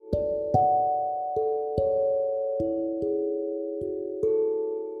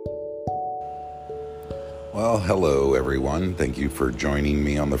Well, hello everyone. Thank you for joining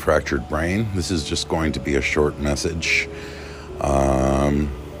me on the Fractured Brain. This is just going to be a short message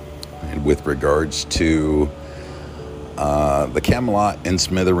with regards to the Camelot and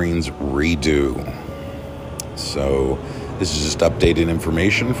Smithereens redo. So this is just updated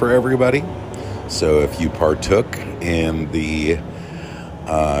information for everybody. So if you partook in the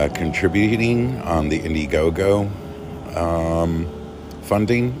contributing on the Indiegogo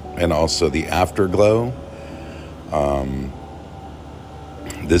funding and also the Afterglow,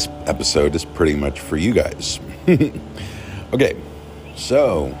 this episode is pretty much for you guys. Okay,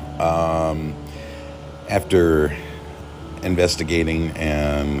 so after investigating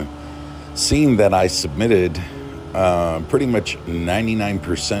and seeing that I submitted pretty much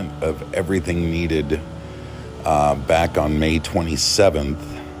 99% of everything needed back on May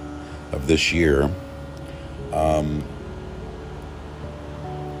 27th of this year,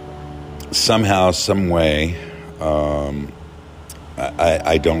 somehow, some way,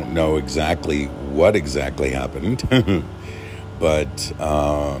 I don't know exactly what exactly happened, but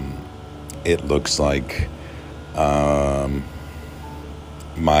it looks like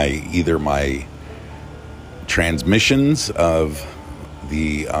my transmissions of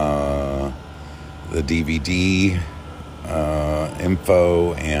the DVD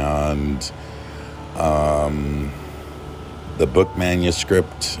info and the book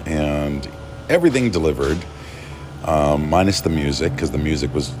manuscript and everything delivered, minus the music, because the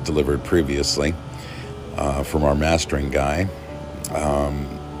music was delivered previously from our mastering guy.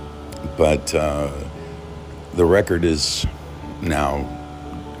 But the record is now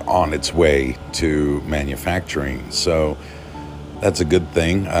on its way to manufacturing. So that's a good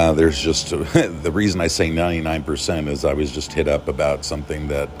thing. There's just the reason I say 99% is I was just hit up about something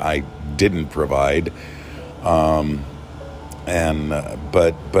that I didn't provide.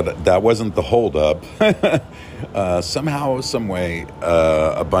 But that wasn't the holdup. Somehow, some way,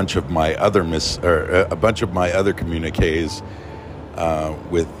 a bunch of my other communiques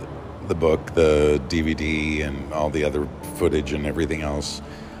with the book, the DVD, and all the other footage and everything else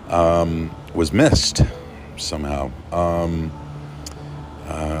was missed somehow.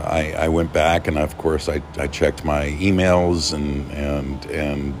 I went back and of course I checked my emails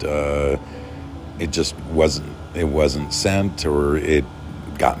and it just wasn't sent, or it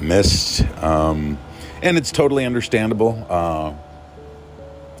got missed, and it's totally understandable.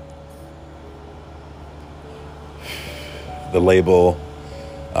 The label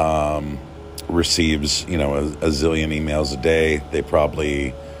receives, a zillion emails a day. They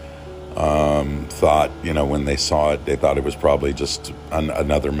probably thought, when they saw it, they thought it was probably just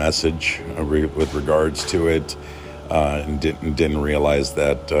another message with regards to it, and didn't realize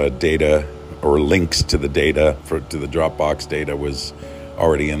that data or links to the data to the Dropbox data was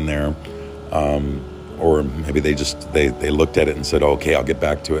already in there, or maybe they looked at it and said, "Okay, I'll get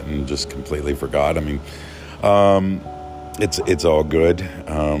back to it," and just completely forgot. I mean, it's all good,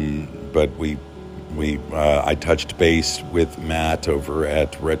 but I touched base with Matt over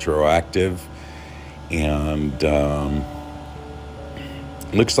at Retroactive, and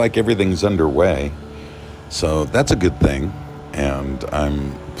looks like everything's underway, so that's a good thing, and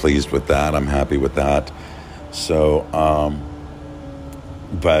I'm pleased with that. I'm happy with that. So,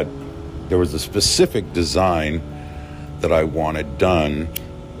 but there was a specific design that I wanted done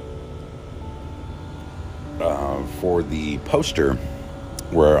for the poster,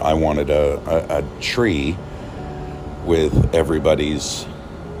 where I wanted a tree with everybody's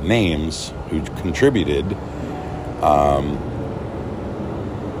names who contributed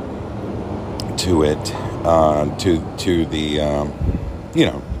to it, to the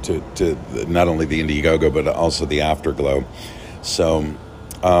to not only the Indiegogo but also the Afterglow. So,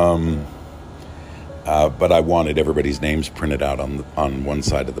 but I wanted everybody's names printed out on one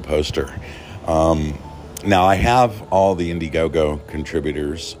side of the poster. Now, I have all the Indiegogo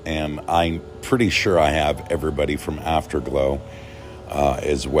contributors, and I'm pretty sure I have everybody from Afterglow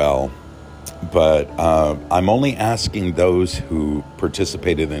as well. But I'm only asking those who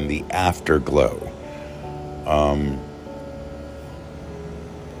participated in the Afterglow.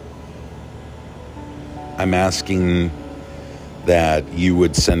 I'm asking that you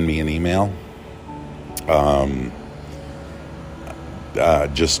would send me an email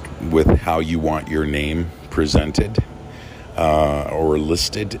just with how you want your name presented or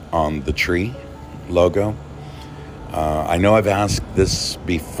listed on the tree logo. I know I've asked this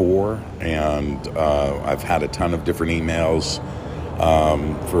before, and I've had a ton of different emails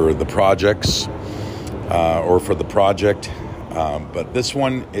for the projects or for the project, but this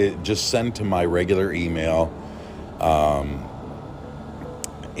one, it just sent to my regular email,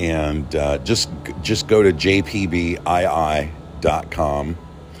 And just go to jpbii.com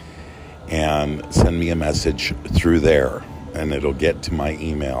and send me a message through there, and it'll get to my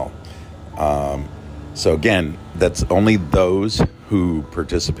email. So again, that's only those who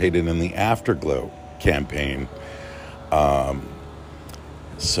participated in the Afterglow campaign.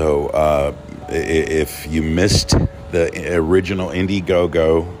 So if you missed the original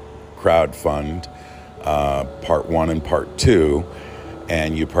Indiegogo crowdfund, part 1 and part 2,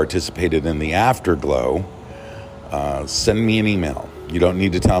 and you participated in the Afterglow, send me an email. You don't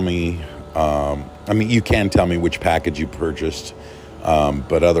need to tell me, you can tell me which package you purchased,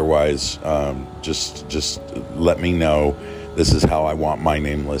 but otherwise, just let me know this is how I want my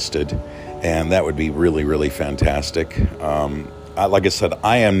name listed, and that would be really, really fantastic. Like I said,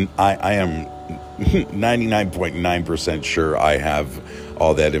 I am 99.9% sure I have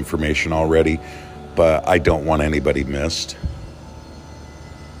all that information already, but I don't want anybody missed.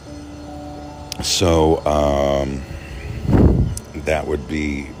 So that would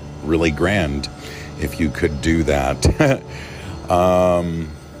be really grand if you could do that.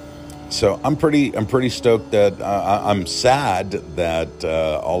 So I'm pretty stoked that I'm sad that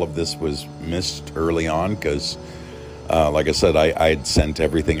all of this was missed early on, because like I said, I had sent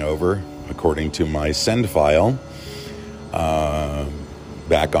everything over according to my send file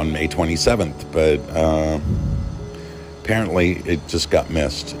back on May 27th, but apparently it just got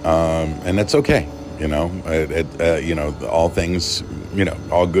missed, and it's okay. All things,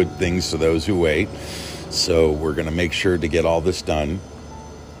 all good things to those who wait. So we're going to make sure to get all this done.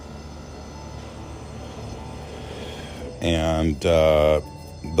 And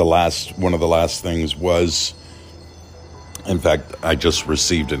one of the last things was, in fact, I just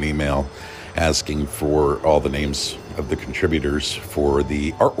received an email asking for all the names of the contributors for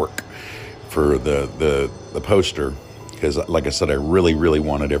the artwork for the poster, because, like I said, I really, really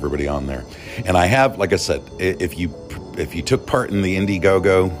wanted everybody on there. And I have, like I said, if you took part in the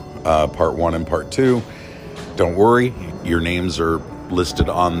Indiegogo part 1 and part 2, don't worry, your names are listed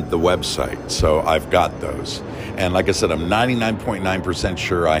on the website, so I've got those. And like I said, I'm 99.9%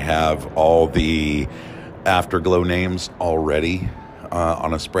 sure I have all the Afterglow names already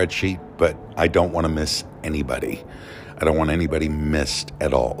on a spreadsheet, but I don't want to miss anybody. I don't want anybody missed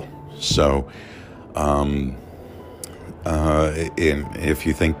at all. So if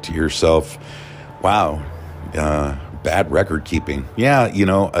you think to yourself, wow, bad record keeping. Yeah,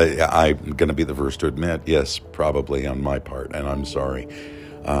 I'm going to be the first to admit, yes, probably on my part, and I'm sorry.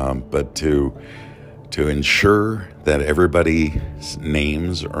 But to ensure that everybody's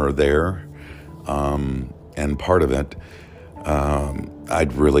names are there, and part of it,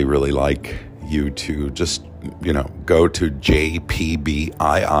 I'd really, really like you to just, go to jpbii.com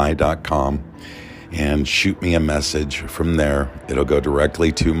and shoot me a message from there. It'll go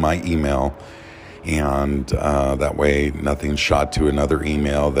directly to my email. And that way nothing's shot to another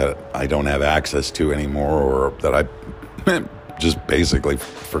email that I don't have access to anymore, or that I just basically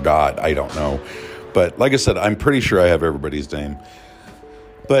forgot. I don't know. But like I said, I'm pretty sure I have everybody's name.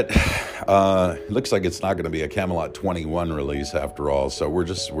 But it looks like it's not going to be a Camelot 21 release after all. So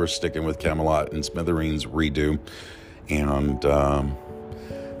we're sticking with Camelot and Smithereens Redo. And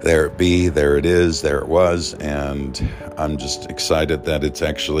there it be, there it is, there it was. And I'm just excited that it's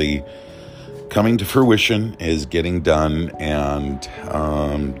actually coming to fruition, is getting done, and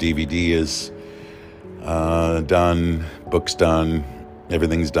DVD is done, book's done,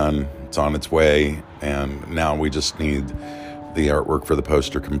 everything's done, it's on its way, and now we just need the artwork for the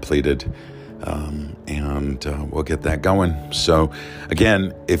poster completed, and we'll get that going. So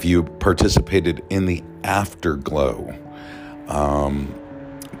again, if you participated in the Afterglow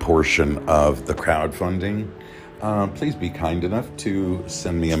portion of the crowdfunding, please be kind enough to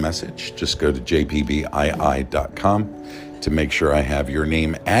send me a message. Just go to jpbii.com to make sure I have your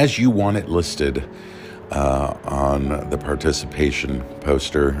name as you want it listed on the participation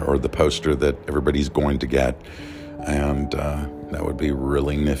poster, or the poster that everybody's going to get. And that would be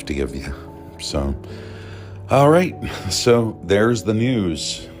really nifty of you. So, all right. So there's the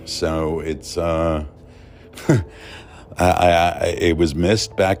news. So it's... it was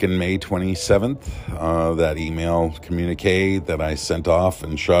missed back in May 27th, that email communique that I sent off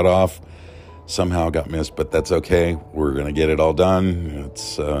and shot off somehow got missed, but that's okay. We're going to get it all done.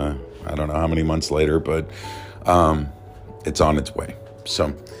 It's, I don't know how many months later, but it's on its way.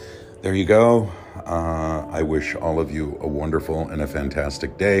 So there you go. I wish all of you a wonderful and a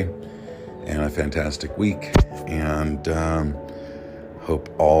fantastic day and a fantastic week, and hope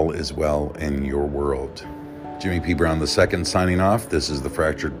all is well in your world. Jimmy P. Brown II signing off. This is the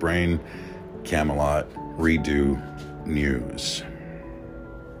Fractured Brain, Camelot Redo News.